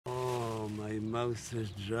My mouth as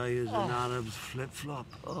dry as an Arab's flip-flop.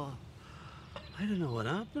 Oh, I don't know what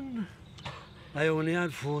happened. I only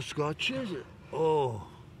had 4 scotches. Oh,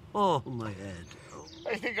 my head. Oh.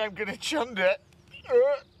 I think I'm gonna chunder.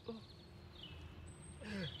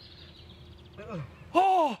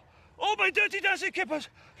 Oh, my dirty dancing kippers.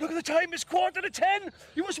 Look at the time, it's 10:15.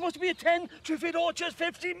 You were supposed to be at 10. Triffitt Orchards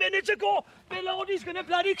 15 minutes ago. Bill Audie's gonna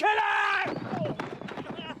bloody kill her!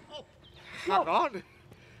 Hang on.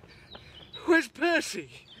 Where's Percy?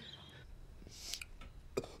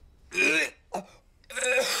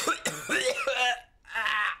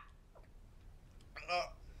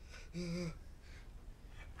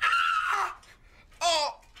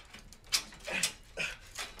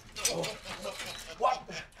 What?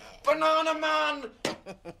 Banana Man!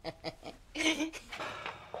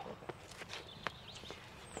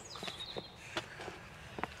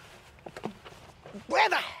 Where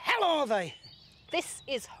the hell are they? This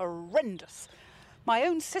is horrendous. My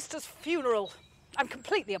own sister's funeral. I'm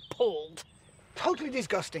completely appalled. Totally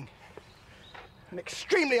disgusting. And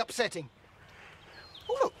extremely upsetting.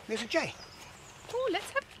 Oh, look, there's a J. Oh, let's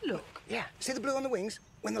have a look. Yeah, see the blue on the wings?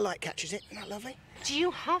 When the light catches it, isn't that lovely? Do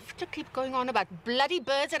you have to keep going on about bloody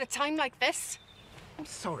birds at a time like this? I'm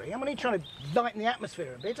sorry, I'm only trying to lighten the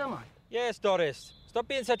atmosphere a bit, am I? Yes, Doris. Stop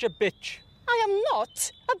being such a bitch. I am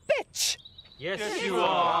not a bitch. Yes, you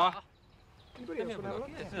are. Anybody else want to have a look?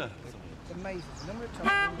 Yeah. It's amazing. The number of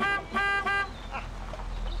times...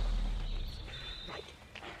 Right.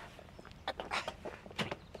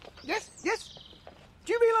 Yes?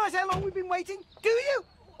 Do you realise how long we've been waiting? Do you?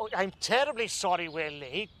 Oh, I'm terribly sorry we're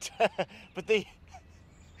late, but the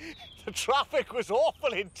traffic was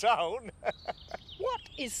awful in town. What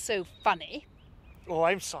is so funny? Oh,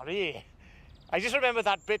 I'm sorry. I just remember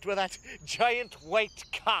that bit where that giant white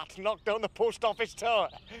cat knocked down the post office tower.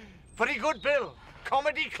 Pretty good, Bill.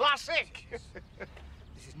 Comedy classic.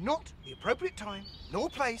 This is not the appropriate time nor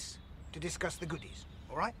place to discuss the goodies,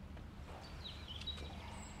 all right?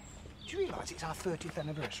 Do you realise it's our 30th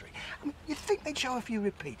anniversary? I mean, you'd think they'd show a few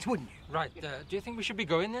repeats, wouldn't you? Right, do you think we should be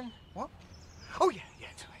going then? What? Oh, yeah,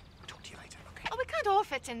 it's all right. I'll talk to you later, okay? Oh, we can't all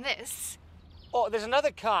fit in this. Oh, there's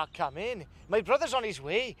another car coming. My brother's on his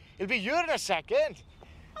way. He'll be here in a second.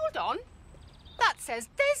 Hold on. That says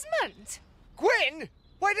Desmond. Gwyn,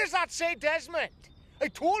 why does that say Desmond? I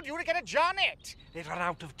told you to get a Janet. They'd run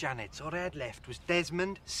out of Janets. All I had left was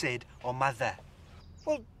Desmond, Sid, or Mother.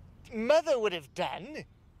 Well, Mother would have done.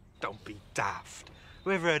 Don't be daft.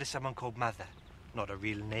 Who ever heard of someone called Mother? Not a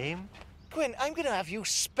real name. Gwyn, I'm going to have you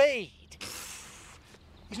spayed.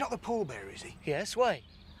 He's not the pallbearer, is he? Yes, why?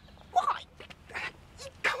 Why?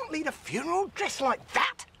 You can't lead a funeral dressed like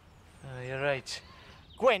that. Oh, you're right.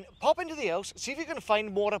 Gwyn, pop into the house, see if you can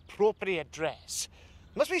find more appropriate dress.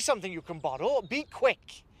 Must be something you can borrow. Be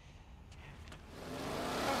quick.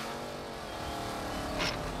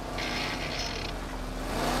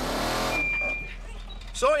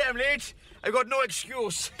 Sorry I'm late. I got no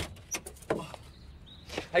excuse.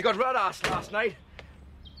 I got red-ass last night.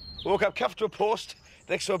 Woke up cuffed to a post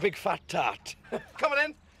next to a big fat tart. Come on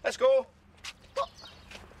in. Let's go. What?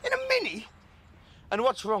 In a Mini? And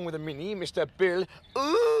what's wrong with a Mini, Mr. Bill?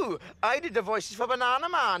 Ooh, I did the voices for Banana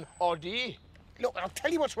Man, Oddie. Look, I'll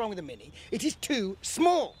tell you what's wrong with a Mini. It is too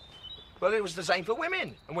small. Well, it was designed for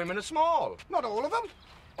women, and women are small. Not all of them.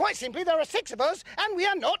 Quite simply, there are 6 of us, and we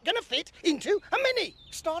are not going to fit into a Mini.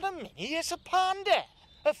 It's not a Mini, it's a Panda.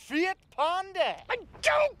 A Fiat Panda. I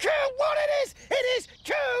don't care what it is. It is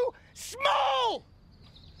too small.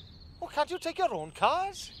 Well, can't you take your own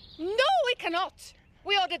cars? No, we cannot.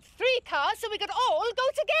 We ordered 3 cars so we could all go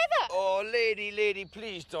together. Oh, lady,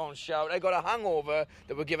 please don't shout. I got a hangover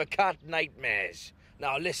that will give a cat nightmares.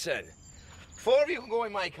 Now, listen. 4 of you can go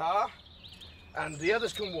in my car, and the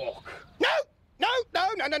others can walk. No.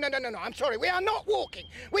 I'm sorry. We are not walking.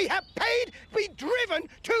 We have paid to be driven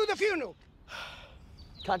to the funeral.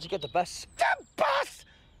 Can't you get the bus? The bus?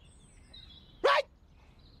 Right.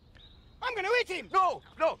 I'm going to hit him. No,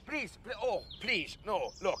 please. Oh, please,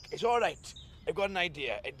 no. Look, it's all right. I've got an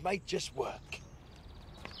idea. It might just work.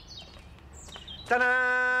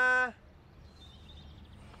 Ta-da!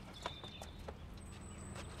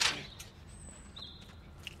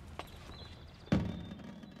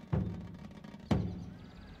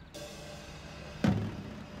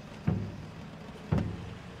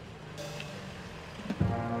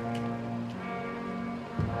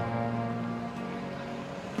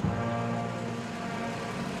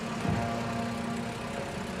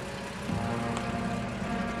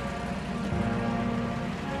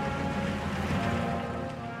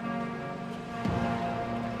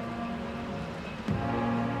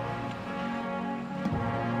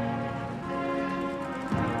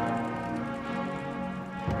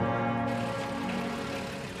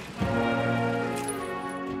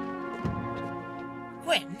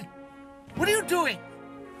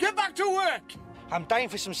 to work. I'm dying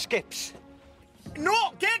for some skips.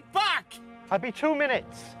 No, get back. I'll be 2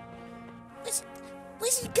 minutes.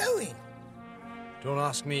 Where's he going? Don't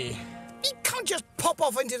ask me. He can't just pop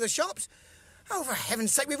off into the shops. Oh, for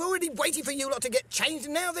heaven's sake, we've already waited for you lot to get changed,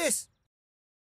 and now this.